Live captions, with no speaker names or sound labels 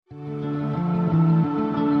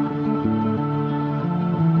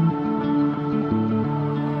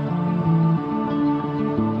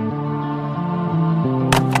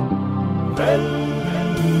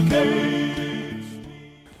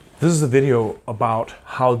is a video about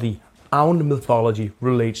how the Aun mythology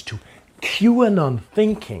relates to QAnon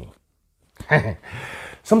thinking.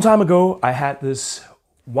 Some time ago, I had this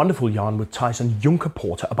wonderful yarn with Tyson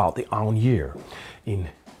Juncker about the Aun year in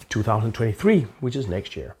 2023, which is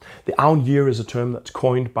next year. The Aun year is a term that's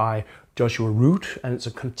coined by Joshua Root, and it's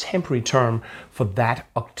a contemporary term for that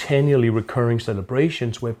octennially recurring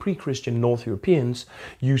celebrations where pre-Christian North Europeans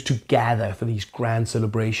used to gather for these grand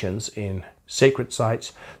celebrations in sacred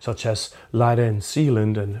sites such as Leyden in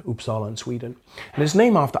Zealand and Uppsala in Sweden. And it's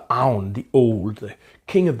named after Aun the Old, the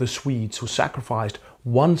king of the Swedes, who sacrificed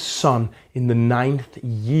one son in the 9th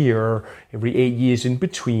year, every 8 years in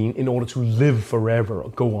between, in order to live forever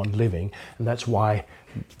or go on living. And that's why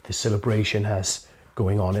the celebration has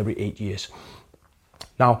going on every 8 years.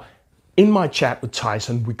 Now, in my chat with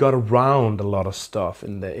Tyson, we got around a lot of stuff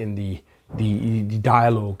in the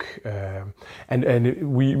dialogue,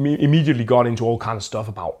 and we immediately got into all kinds of stuff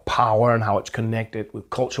about power and how it's connected with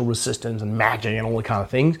cultural resistance and magic and all the kind of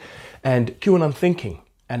things, and QAnon thinking,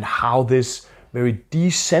 and how this very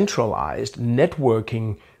decentralized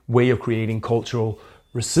networking way of creating cultural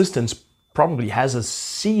resistance probably has a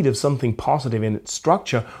seed of something positive in its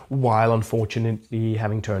structure, while unfortunately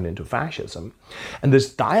having turned into fascism. And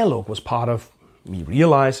this dialogue was part of me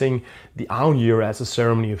realizing the Aun year as a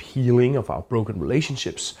ceremony of healing of our broken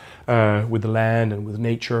relationships with the land and with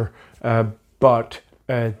nature. But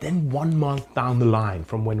then 1 month down the line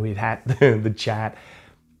from when we'd had the chat,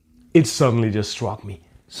 it suddenly just struck me.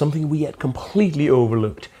 Something we had completely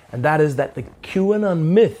overlooked. And that is that the QAnon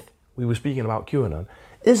myth, we were speaking about QAnon,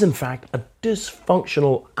 is in fact a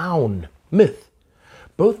dysfunctional Aun myth.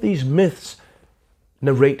 Both these myths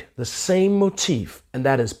narrate the same motif, and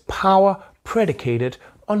that is power predicated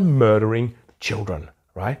on murdering children,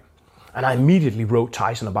 right? And I immediately wrote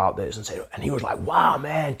Tyson about this and he was like, wow,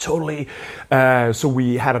 man, totally. So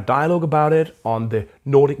we had a dialogue about it on the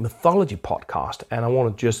Nordic Mythology podcast, and I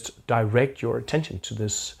want to just direct your attention to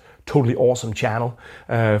this totally awesome channel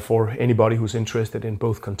for anybody who's interested in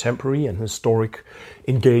both contemporary and historic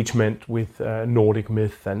engagement with Nordic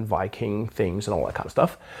myth and Viking things and all that kind of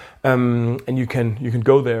stuff. And you can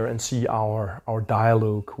go there and see our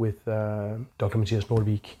dialogue with Dr. Mathias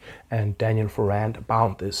Nordvik and Daniel Forand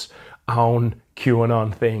about this Aun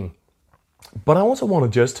QAnon thing. But I also want to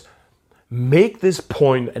just make this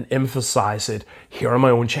point and emphasize it here on my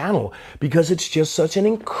own channel, because it's just such an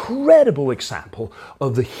incredible example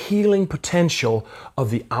of the healing potential of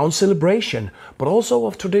the Aun celebration, but also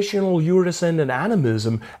of traditional Eurodescendant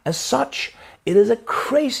animism as such. It is a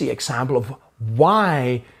crazy example of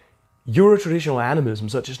why Euro-traditional animism,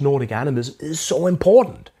 such as Nordic animism, is so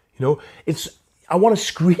important. I want to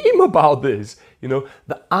scream about this.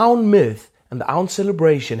 The Aun myth and the Aun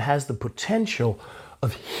celebration has the potential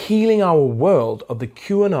of healing our world of the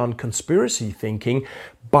QAnon conspiracy thinking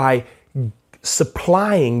by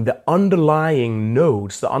supplying the underlying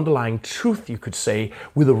nodes, the underlying truth, you could say,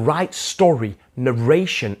 with the right story,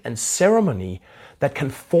 narration, and ceremony that can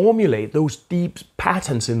formulate those deep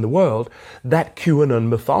patterns in the world that QAnon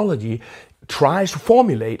mythology tries to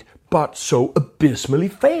formulate, but so abysmally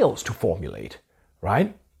fails to formulate,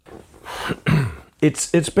 right?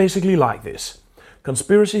 It's basically like this.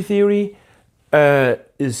 Conspiracy theory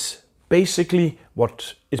is basically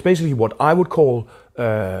what I would call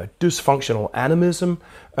dysfunctional animism.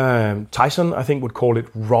 Tyson, I think, would call it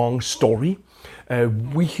wrong story.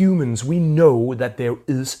 We humans, we know that there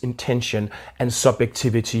is intention and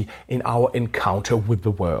subjectivity in our encounter with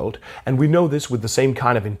the world. And we know this with the same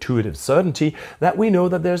kind of intuitive certainty that we know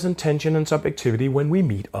that there's intention and subjectivity when we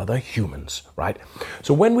meet other humans, right?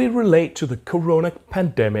 So when we relate to the corona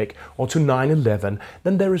pandemic or to 9/11,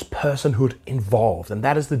 then there is personhood involved. And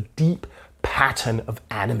that is the deep pattern of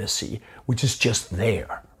animacy, which is just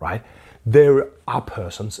there, right? There are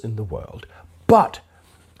persons in the world. But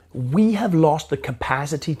we have lost the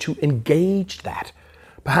capacity to engage that,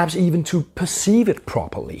 perhaps even to perceive it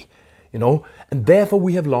properly, and therefore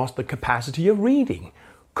we have lost the capacity of reading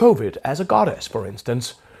COVID as a goddess, for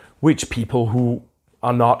instance, which people who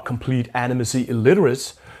are not complete animacy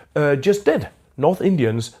illiterates just did. North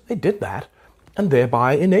Indians, they did that, and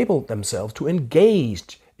thereby enabled themselves to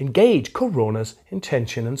engage Corona's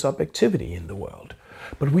intention and subjectivity in the world.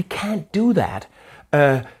 But we can't do that.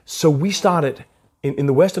 So we started, in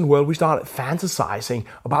the Western world, we started fantasizing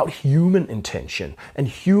about human intention and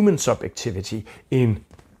human subjectivity in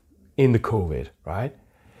the COVID, right?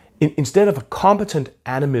 Instead of a competent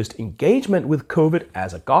animist engagement with COVID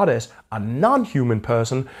as a goddess, a non-human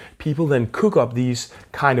person, people then cook up these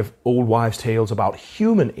kind of old wives' tales about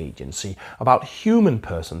human agency, about human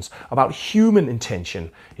persons, about human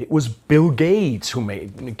intention. It was Bill Gates who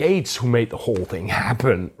made the whole thing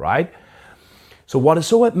happen, right? So what is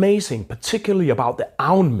so amazing, particularly about the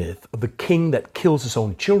Aun myth of the king that kills his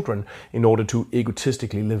own children in order to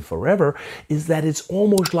egotistically live forever, is that it's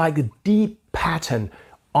almost like a deep pattern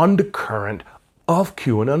undercurrent of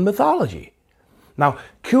QAnon mythology. Now,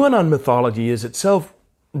 QAnon mythology is itself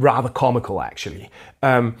rather comical, actually.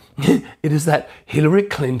 It is that Hillary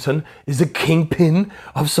Clinton is a kingpin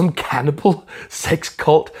of some cannibal sex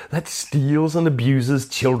cult that steals and abuses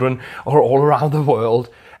children all around the world.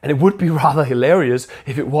 And it would be rather hilarious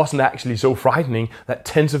if it wasn't actually so frightening that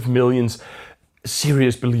tens of millions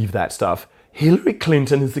seriously believe that stuff. Hillary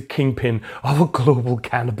Clinton is the kingpin of a global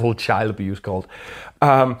cannibal child abuse cult.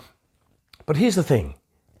 But here's the thing.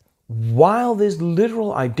 While this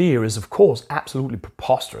literal idea is, of course, absolutely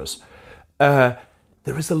preposterous, there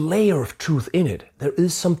is a layer of truth in it. There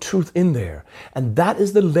is some truth in there. And that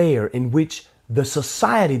is the layer in which the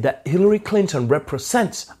society that Hillary Clinton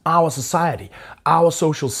represents, our society, our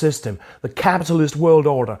social system, the capitalist world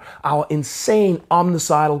order, our insane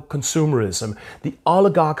omnicidal consumerism, the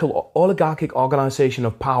oligarchic organization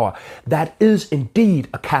of power, that is indeed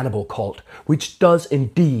a cannibal cult, which does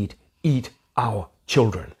indeed eat our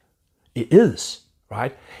children. It is,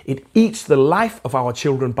 right? It eats the life of our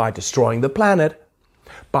children by destroying the planet,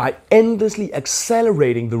 by endlessly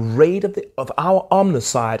accelerating the rate of our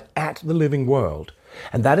omnicide at the living world.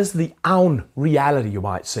 And that is the Aun reality, you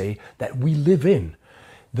might say, that we live in.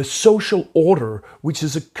 The social order, which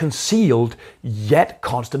is a concealed yet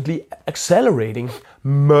constantly accelerating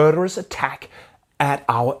murderous attack at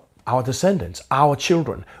our descendants, our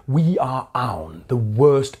children. We are Aun, the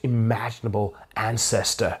worst imaginable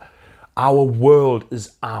ancestor. Our world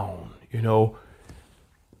is Aun, you know.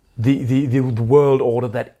 The world order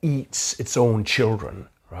that eats its own children,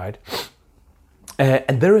 right?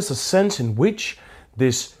 And there is a sense in which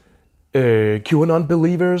this QAnon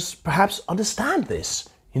believers perhaps understand this.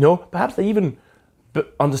 You know, perhaps they even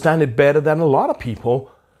understand it better than a lot of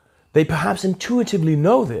people. They perhaps intuitively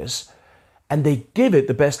know this, and they give it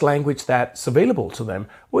the best language that's available to them,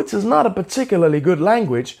 which is not a particularly good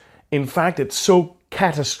language. In fact, it's so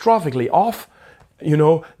catastrophically off, you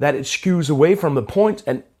know, that it skews away from the point.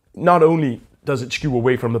 And not only does it skew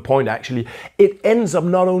away from the point, actually, it ends up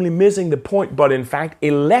not only missing the point, but in fact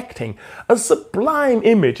electing a sublime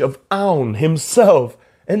image of Aun himself,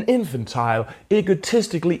 an infantile,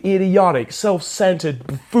 egotistically idiotic, self-centered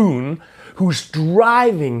buffoon who's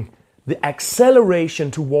driving the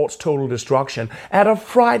acceleration towards total destruction at a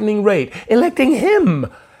frightening rate, electing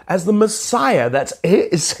him as the Messiah that's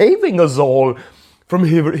saving us all from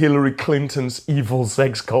Hillary Clinton's evil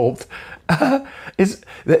sex cult.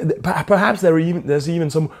 Perhaps there's even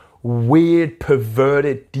some weird,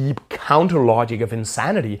 perverted, deep counter logic of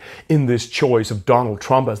insanity in this choice of Donald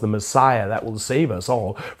Trump as the Messiah that will save us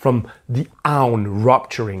all from the Aun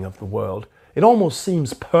rupturing of the world. It almost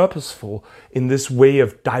seems purposeful in this way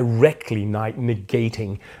of directly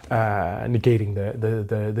negating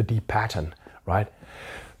the deep pattern, right?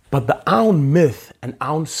 But the Aun myth and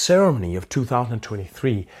Aun ceremony of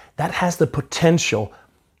 2023, that has the potential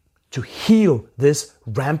to heal this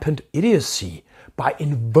rampant idiocy by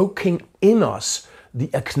invoking in us the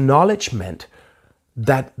acknowledgement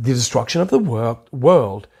that the destruction of the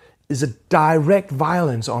world is a direct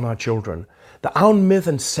violence on our children. The Aun myth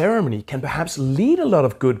and ceremony can perhaps lead a lot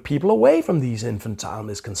of good people away from these infantile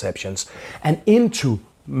misconceptions and into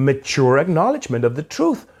mature acknowledgement of the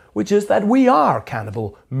truth, which is that we are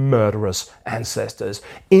cannibal, murderous ancestors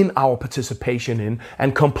in our participation in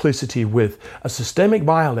and complicity with a systemic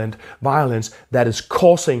violence that is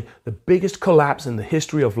causing the biggest collapse in the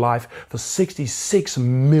history of life for 66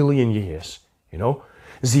 million years. You know?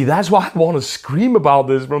 See, that's why I want to scream about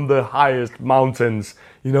this from the highest mountains.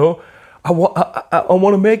 You know? I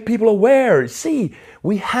want to make people aware. See,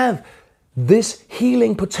 we have this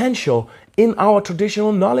healing potential in our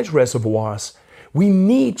traditional knowledge reservoirs. We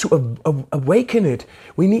need to awaken it.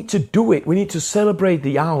 We need to do it. We need to celebrate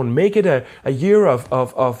the Aun, make it a year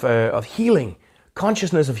of healing,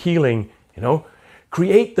 consciousness of healing, you know.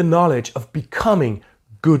 Create the knowledge of becoming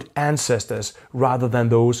good ancestors rather than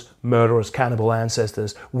those murderous cannibal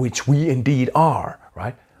ancestors, which we indeed are,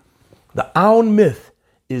 right? The Aun myth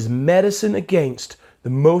is medicine against the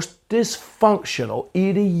most dysfunctional,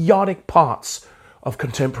 idiotic parts of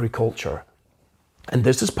contemporary culture. And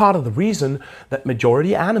this is part of the reason that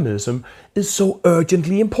majority animism is so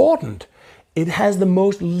urgently important. it has the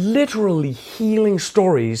most literally healing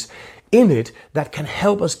stories in it that can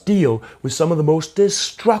help us deal with some of the most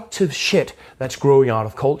destructive shit that's growing out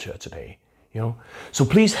of culture today. So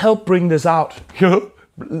please help bring this out.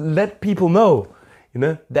 Let people know,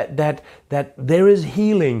 that there is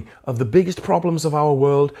healing of the biggest problems of our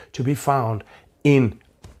world to be found in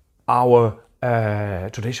our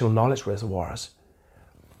traditional knowledge reservoirs.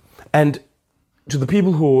 And to the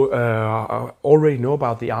people who already know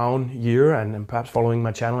about the Aun year and perhaps following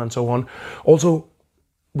my channel and so on, also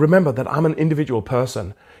remember that I'm an individual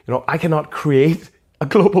person. I cannot create a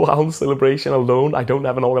global Aun celebration alone. I don't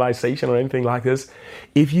have an organization or anything like this.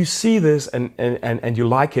 If you see this and you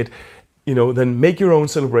like it, then make your own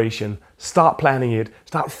celebration, start planning it,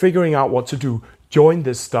 start figuring out what to do, join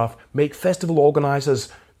this stuff, make festival organizers,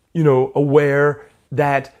 aware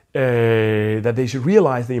that they should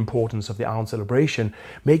realize the importance of the Aun celebration,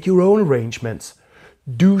 make your own arrangements,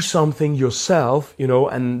 do something yourself,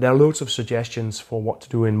 and there are loads of suggestions for what to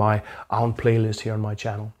do in my Aun playlist here on my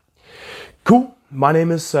channel. Cool. My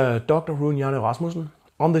name is Dr. Rune Janne Rasmussen.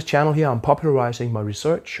 On this channel here, I'm popularizing my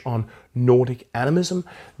research on Nordic animism,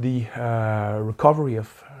 the recovery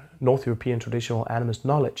of North European traditional animist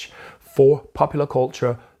knowledge for popular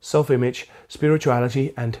culture, self-image,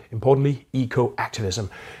 spirituality, and importantly, eco-activism.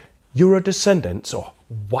 Eurodescendants, or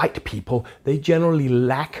white people, they generally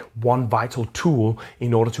lack one vital tool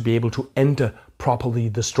in order to be able to enter properly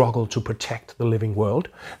the struggle to protect the living world.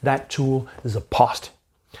 That tool is a past.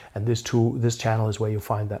 And this channel is where you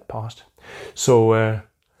find that past. So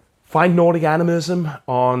find Nordic animism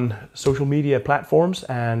on social media platforms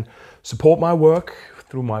and support my work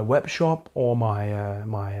through my web shop or my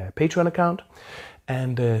Patreon account.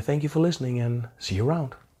 And thank you for listening, and see you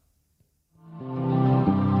around.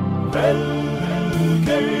 El